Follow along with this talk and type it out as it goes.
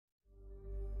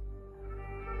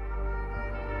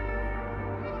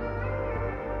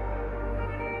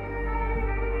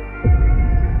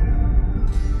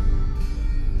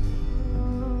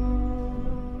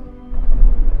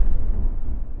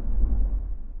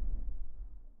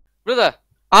Brother.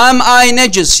 Am I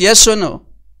najis? Yes or no?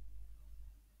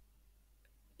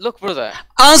 Look, brother.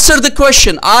 Answer the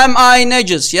question. Am I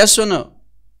najis? Yes or no?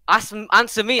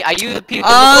 Answer me. Are you the people?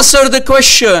 Answer the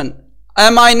question.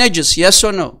 Am I najis? Yes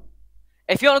or no?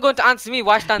 If you're not going to answer me,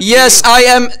 why stand? Yes, I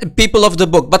am people of the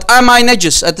book. But am I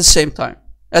najis at the same time?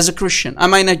 As a Christian,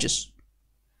 am I najis?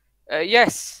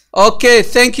 Yes. Okay,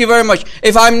 thank you very much.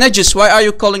 If I'm najis, why are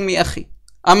you calling me akhi?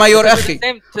 Am I your akhi?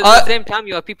 At the same time,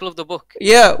 you are people of the book.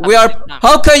 Yeah, we are.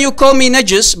 How can you call me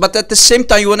najis, but at the same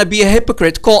time you want to be a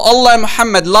hypocrite? Call Allah and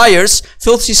Muhammad liars,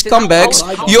 filthy scumbags.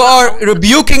 You are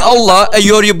rebuking Allah and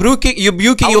you're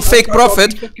rebuking your fake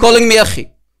prophet, calling me akhi.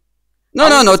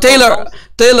 No, Taylor,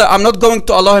 I'm not going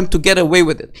to allow him to get away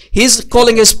with it. He's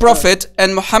calling his prophet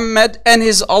and Muhammad and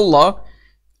his Allah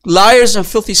liars and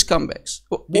filthy scumbags.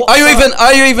 Are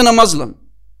you even a Muslim?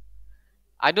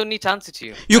 I don't need to answer to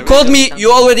you.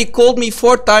 You already called me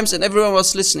 4 times and everyone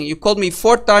was listening. You called me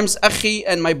 4 times akhi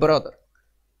and my brother.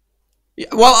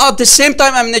 Well, at the same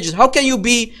time I'm najis. How can you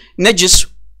be najis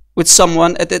with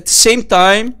someone at the same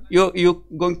time you're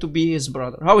going to be his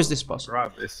brother? How is this possible?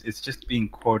 Rob, it's just being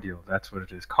cordial. That's what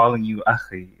it is. Calling you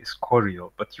akhi is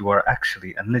cordial, but you are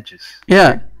actually a najis.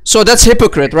 Yeah. So that's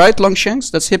hypocrite, right,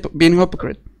 Longshanks? That's being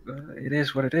hypocrite. It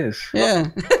is what it is. Yeah.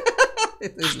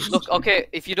 Look, okay,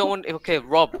 if you don't want, okay,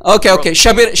 Rob. Okay.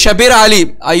 Sabir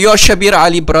Ali, you're Sabir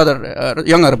Ali brother,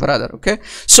 younger brother. Okay.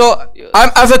 So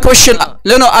I have a question.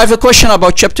 No, I have a question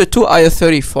about chapter 2, ayah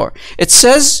 34. It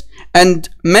says, and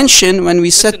mention when we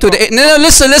said to the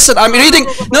listen, I'm reading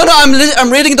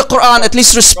I'm reading the Quran. At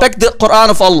least respect the Quran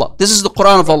of Allah. This is the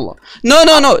Quran of Allah. No,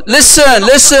 listen.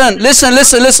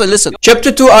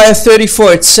 Chapter 2, ayah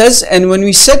 34, it says, and when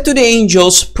we said to the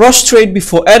angels, prostrate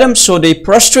before Adam, so they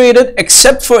prostrated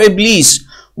except for Iblis.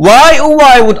 Why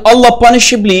would Allah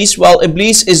punish Iblis while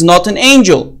Iblis is not an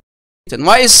angel?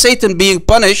 Why is Satan being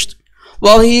punished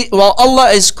while Allah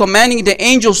is commanding the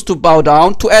angels to bow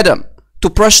down to Adam, to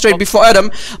prostrate before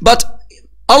Adam? But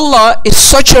Allah is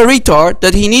such a retard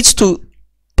that he needs to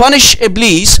punish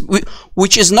Iblis,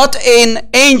 which is not an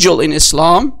angel in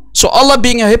Islam. So Allah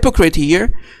being a hypocrite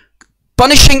here,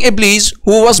 punishing Iblis,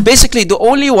 who was basically the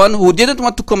only one who didn't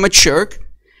want to commit shirk,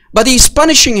 but he's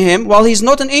punishing him while he's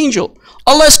not an angel.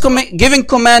 Allah is giving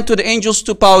command to the angels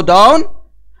to bow down,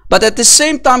 but at the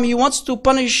same time he wants to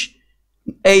punish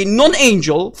a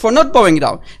non-angel for not bowing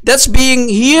down. That's being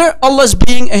here, Allah is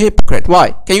being a hypocrite.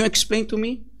 Why? Can you explain to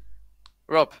me?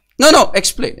 Rob. No,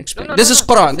 explain. This is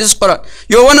Quran.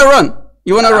 You want to run?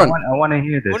 I want to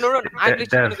hear this.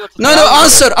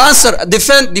 Answer.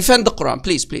 Defend the Quran,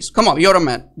 please. Come on, you're a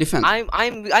man. Defend.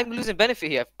 I'm losing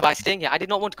benefit here by staying here. I did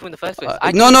not want to come in the first place.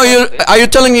 Are you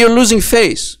telling me you're losing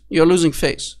face? You're losing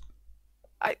face.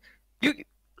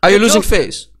 Are you losing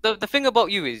face? The thing about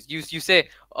you is you say,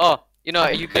 oh, you know,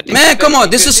 man, come on,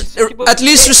 this is at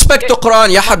least respect the Quran,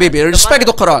 ya habibi. Respect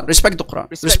the Quran.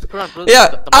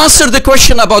 Yeah, answer the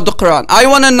question about the Quran. I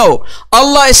want to know.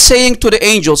 Allah is saying to the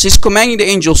angels, he's commanding the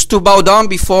angels to bow down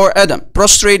before Adam,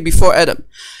 prostrate before Adam.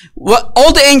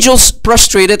 All the angels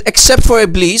prostrated except for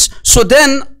Iblis. So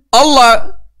then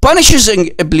Allah punishes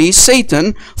Iblis,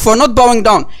 Satan, for not bowing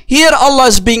down. Here Allah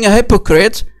is being a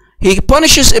hypocrite. He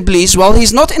punishes Iblis while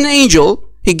he's not an angel.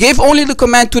 He gave only the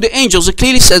command to the angels. It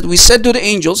clearly said, we said to the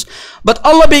angels. But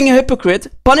Allah being a hypocrite,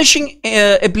 punishing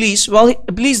Iblis while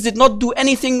Iblis did not do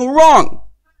anything wrong.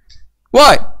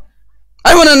 Why?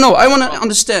 I want to know. I want to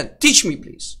understand. Teach me,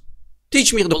 please.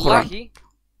 Teach me the Quran.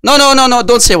 No.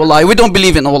 Don't say wallahi. We don't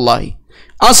believe in wallahi.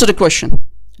 Answer the question.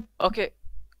 Okay.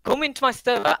 Come into my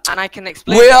server and I can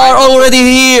explain. We are already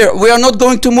here. We are not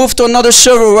going to move to another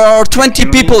server. There are 20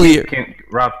 people here.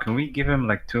 Rob, can we give him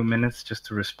like 2 minutes just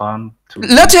to respond?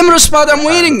 Let him respond. I'm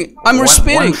waiting. I'm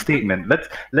responding. One statement.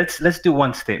 Let's do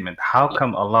one statement. How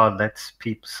come Allah lets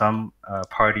some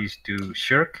parties do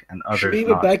shirk and others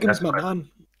not?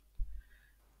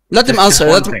 Let him answer.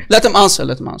 Let him answer.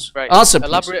 Right. Answer,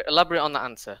 please. Elaborate on the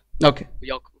answer. Okay.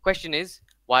 Your question is,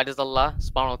 why does Allah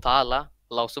subhanahu wa ta'ala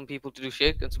allow some people to do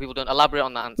shirk and some people don't? Elaborate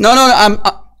on the answer. No. I'm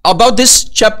about this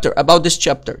chapter.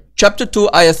 Chapter 2,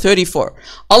 ayah 34.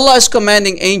 Allah is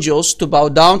commanding angels to bow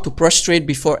down, to prostrate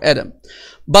before Adam.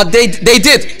 But they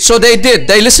did. So they did.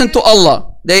 They listened to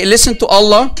Allah.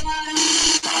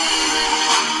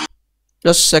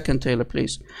 Just a second, Taylor,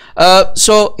 please.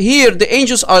 So here the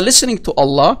angels are listening to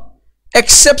Allah,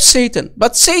 except Satan.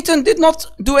 But Satan did not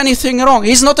do anything wrong.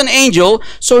 He's not an angel,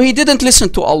 so he didn't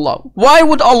listen to Allah. Why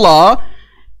would Allah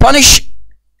punish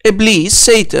Iblis,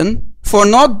 Satan, for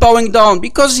not bowing down?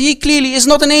 Because he clearly is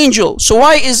not an angel. So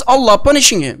why is Allah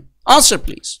punishing him? Answer,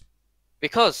 please.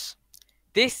 Because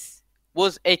this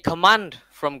was a command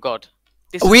from God.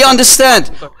 We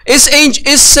understand.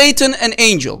 Is Satan an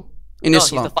angel in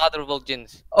Islam? No, he's the father of all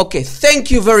jinns. Okay,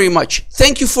 thank you very much.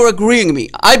 Thank you for agreeing with me.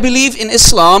 I believe in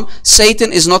Islam,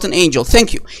 Satan is not an angel.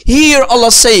 Thank you. Here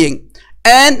Allah saying,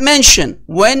 and mention,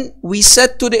 when we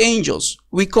said to the angels,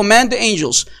 we command the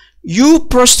angels, you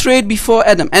prostrate before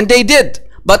Adam. And they did.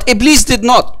 But Iblis did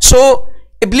not. So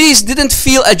Iblis didn't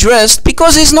feel addressed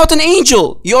because he's not an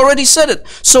angel. You already said it.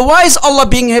 So why is Allah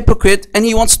being a hypocrite and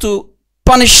he wants to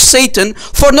punish Satan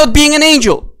for not being an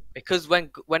angel? Because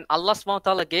when Allah subhanahu wa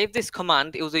ta'ala gave this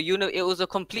command, it was a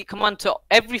complete command to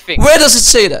everything. Where does it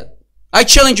say that? I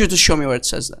challenge you to show me where it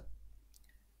says that.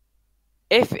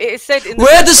 If it said in the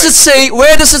where does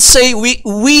it say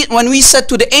we when we said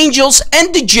to the angels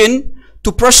and the jinn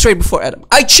to prostrate before Adam?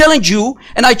 I challenge you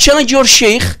and I challenge your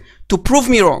sheikh to prove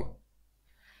me wrong.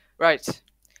 Right.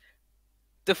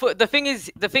 The thing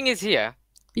is here.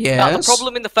 Yes. The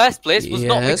problem in the first place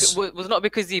was not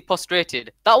because he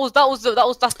prostrated. That's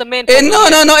the main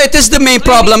problem. No, it is the main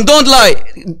problem. Don't lie.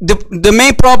 The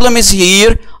main problem is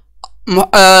here.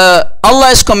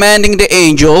 Allah is commanding the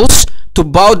angels to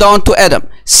bow down to Adam.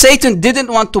 Satan didn't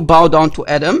want to bow down to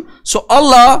Adam, so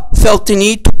Allah felt the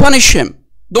need to punish him.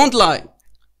 Don't lie.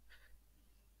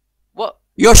 What?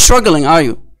 You're struggling, are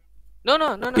you? No.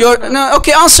 No.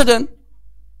 Okay, answer then.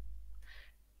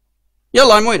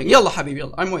 Yalla, I'm waiting. Yalla, Habib,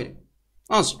 yalla, I'm waiting.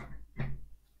 Answer.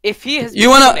 If he has, you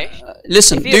wanna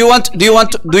listen? Do you want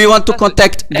to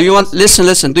contact?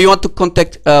 Listen? Do you want to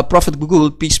contact Prophet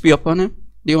Google, peace be upon him?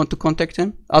 Do you want to contact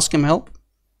him? Ask him help.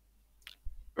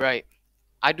 Right.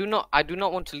 I do not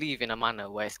want to leave in a manner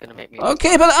where it's gonna make me.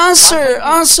 Okay, but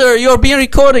answer. You're being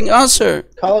recording. Answer.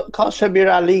 Call Sabir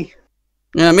Ali.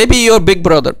 Yeah, maybe your big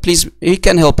brother. Please, he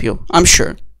can help you. I'm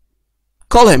sure.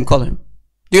 Call him.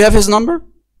 Do you have his number?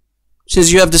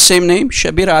 Since you have the same name,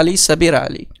 Sabir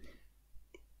Ali.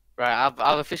 Right,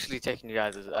 I've officially taken you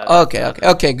guys as.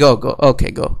 Okay. Go.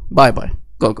 Okay, go. Bye.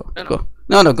 Go.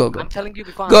 No, go. I'm telling you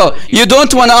before. Go. You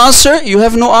don't want to answer. You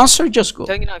have no answer. Just go. I'm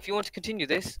telling you now, if you want to continue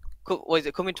this,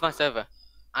 come into my server,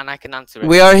 and I can answer it.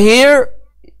 We are here.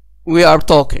 We are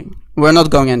talking. We're not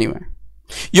going anywhere.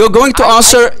 You're going to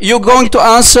answer. You are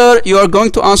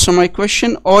going to answer my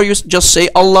question, or you just say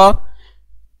Allah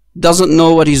doesn't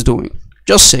know what he's doing.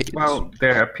 Just say it. Well,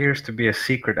 there appears to be a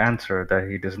secret answer that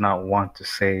he does not want to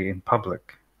say in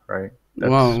public, right?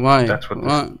 Why? That's what.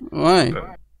 Why?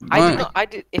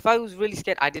 If I was really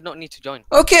scared, I did not need to join.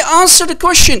 Okay, answer the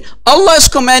question. Allah is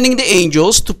commanding the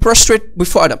angels to prostrate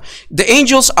before Adam. The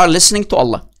angels are listening to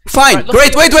Allah. Fine.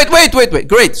 Right, great. Wait.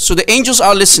 Great. So the angels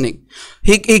are listening.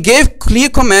 He gave clear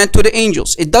command to the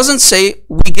angels. It doesn't say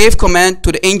we gave command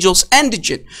to the angels and the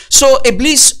jinn. So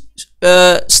Iblis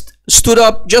stood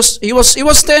up. He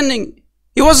was standing.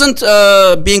 He wasn't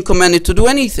being commanded to do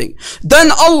anything.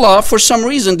 Then Allah, for some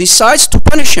reason, decides to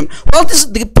punish him. Well,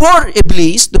 the poor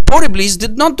Iblis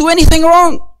did not do anything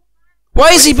wrong.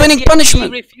 Why is he getting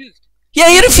punishment? He refused. Yeah,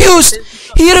 he refused.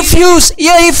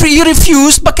 Yeah, he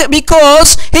refused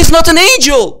because he's not an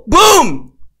angel.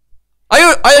 Boom.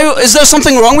 Is there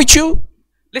something wrong with you?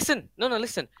 Listen. No,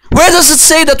 listen. Where does it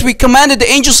say that we commanded the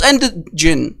angels and the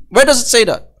jinn? Where does it say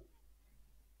that?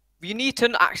 We need to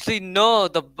actually know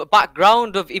the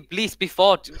background of Iblis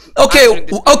before. Okay.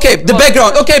 The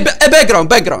background. Okay,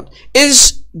 background.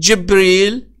 Is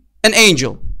Jibreel an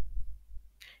angel?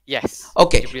 Yes.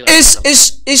 Okay.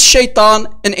 Is Shaitan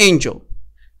an angel?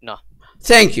 No.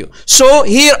 Thank you. So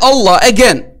here Allah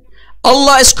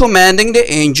is commanding the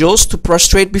angels to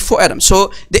prostrate before Adam.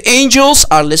 So the angels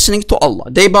are listening to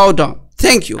Allah. They bow down.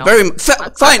 Thank you very much.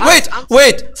 Fine.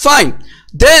 Wait. Fine.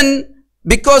 Then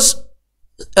because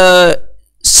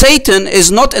Satan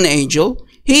is not an angel,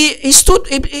 he stood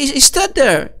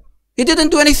there. He didn't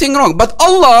do anything wrong. But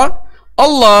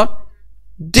Allah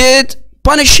did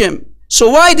punish him. So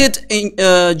why did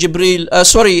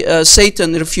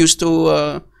Satan refuse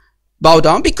to bow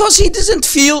down? Because he doesn't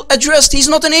feel addressed. He's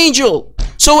not an angel.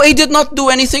 So he did not do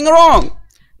anything wrong.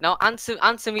 Now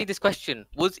answer me this question.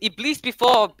 Was Iblis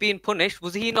before being punished,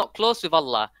 was he not close with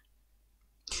Allah?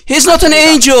 He's not an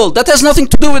angel. That has nothing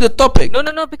to do with the topic. No.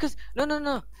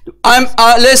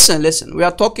 Listen. We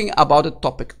are talking about the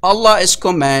topic. Allah is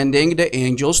commanding the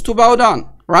angels to bow down,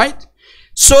 right?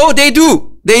 So they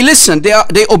do. They listen. They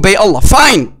obey Allah.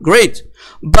 Fine, great.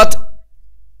 But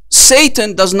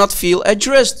Satan does not feel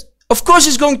addressed. Of course,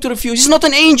 he's going to refuse. He's not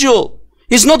an angel.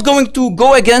 He's not going to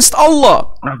go against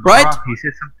Allah, right? He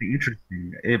said something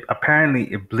interesting. Apparently,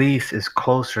 Iblis is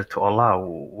closer to Allah.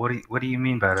 What do you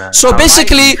mean by that? So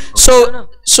basically, Satan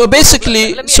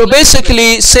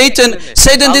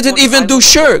didn't even do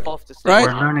shirk, right?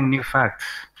 We're learning new facts.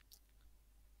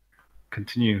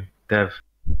 Continue, Dev.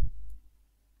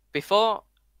 before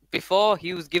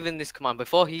he was given this command,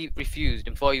 before he refused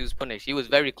and before he was punished, he was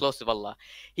very close with Allah.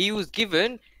 He was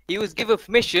given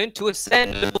permission to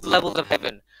ascend the levels of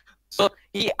heaven. So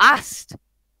he asked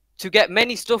to get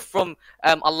many stuff from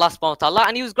Allah subhanahu wa ta'ala,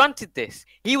 and he was granted this.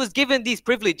 He was given these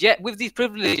privileges, yet with these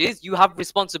privileges you have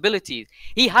responsibilities.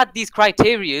 He had these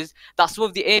criterias that some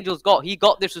of the angels got. He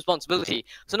got this responsibility.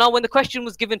 So now when the question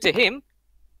was given to him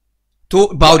to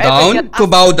bow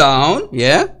down,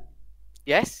 yeah.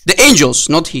 Yes. The angels,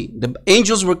 not he. The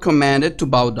angels were commanded to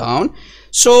bow down.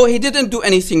 So he didn't do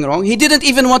anything wrong. He didn't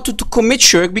even want to commit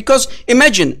shirk, because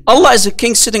imagine Allah is a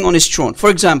king sitting on his throne, for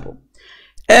example.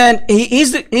 And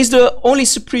he's the only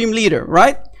supreme leader,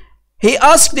 right? He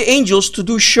asked the angels to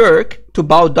do shirk, to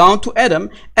bow down to Adam.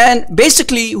 And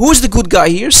basically, who's the good guy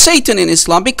here? Satan in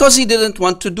Islam, because he didn't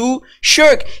want to do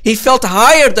shirk. He felt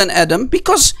higher than Adam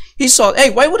because he thought, hey,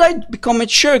 why would I become a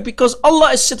shirk? Because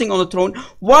Allah is sitting on the throne.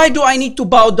 Why do I need to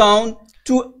bow down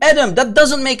to Adam? That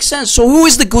doesn't make sense. So who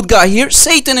is the good guy here?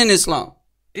 Satan in Islam.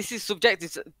 This is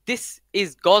subjective. This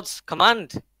is God's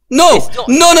command. No,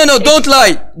 don't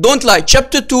lie.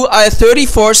 Chapter 2, ayah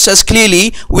 34 says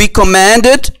clearly, we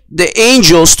commanded the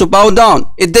angels to bow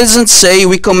down. It doesn't say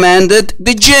we commanded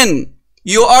the jinn.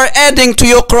 You are adding to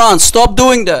your Quran. Stop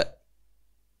doing that.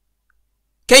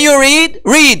 Can you read?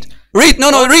 Read.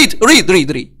 No, read.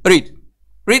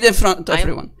 Read in front of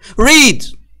everyone. Read.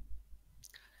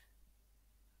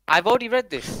 I've already read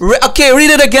this. Okay,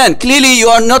 read it again. Clearly you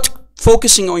are not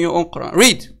focusing on your own Quran.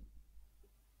 Read.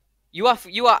 You are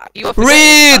read.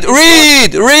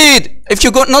 If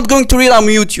you're not going to read, I'll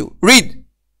mute you. Read.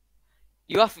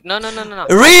 No.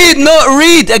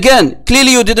 Read again.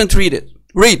 Clearly you didn't read it.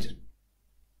 Read.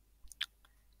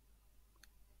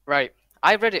 Right.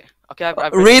 I read it. Okay, I've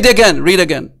read read it. Again. Read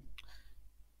again.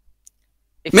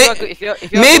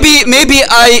 Maybe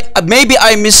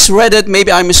I misread it.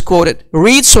 Maybe I misquoted.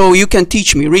 Read so you can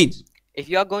teach me. Read. If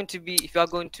you are going to be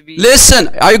Listen.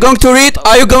 Are you going to read?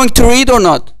 Are you going to read or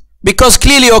not? Because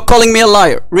clearly you're calling me a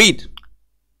liar. Read.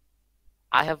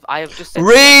 I have just said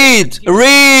read.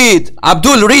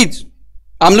 Abdul, read.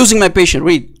 I'm losing my patience.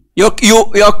 Read. You're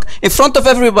in front of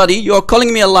everybody. You're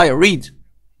calling me a liar. Read.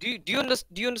 Do you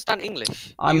understand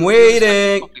English? I'm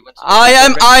waiting. I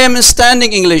am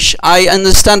understanding English. I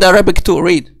understand Arabic too.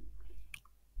 Read.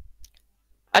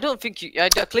 I don't think you. I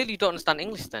clearly don't understand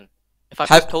English then. If I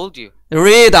just told you.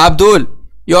 Read, Abdul.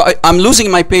 I'm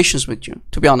losing my patience with you,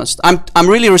 to be honest. I'm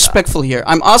really respectful here.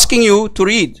 I'm asking you to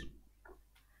read.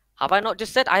 Have I not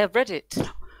just said I have read it?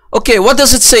 Okay, what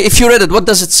does it say? If you read it, what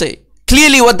does it say?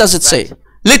 Clearly, what does it say?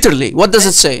 Literally, what does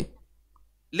it say?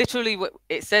 Literally,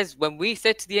 it says when we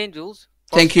said to the angels,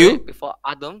 thank you, before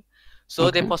Adam, so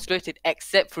they prostrated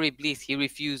except for Iblis. He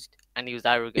refused and he was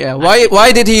arrogant. Yeah,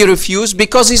 why did he refuse?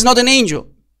 Because he's not an angel.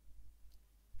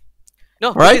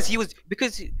 No, right?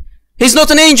 because he's not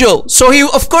an angel, so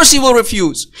of course he will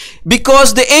refuse.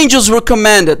 Because the angels were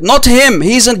commanded, not him.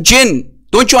 He's a jinn.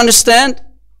 Don't you understand?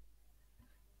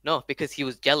 No, because he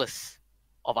was jealous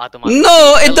of Adam.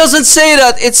 No, it doesn't say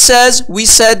that. It says we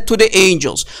said to the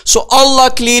angels. So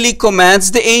Allah clearly commands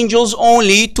the angels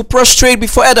only to prostrate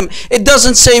before Adam. It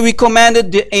doesn't say we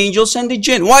commanded the angels and the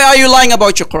jinn. Why are you lying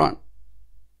about your Quran?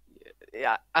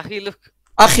 Yeah, Akhi, look.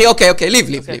 Akhi, okay, leave.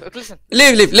 Listen.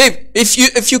 Leave.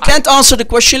 If you can't answer the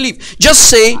question, leave. Just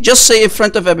say in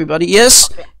front of everybody.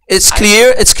 Yes, okay. It's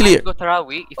clear.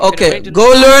 Okay,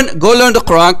 go learn the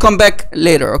Quran. Come back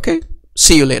later. Okay.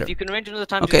 See you later. If you can arrange another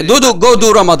time. Okay, go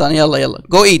do Ramadan. Yalla.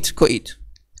 Go eat.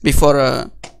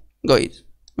 Before go eat.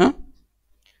 Huh?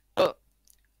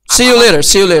 See you later.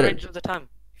 If you want to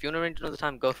arrange another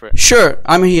time, go for it. Sure,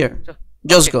 I'm here.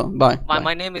 Just go. Bye.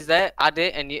 My name is there,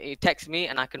 Ade, and you text me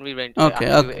and I can rearrange.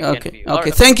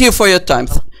 Okay. Thank you for your time.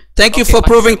 Thank you for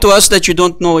proving to us that you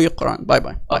don't know your Quran. Bye.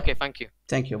 Okay, thank you.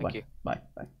 Thank you. Bye.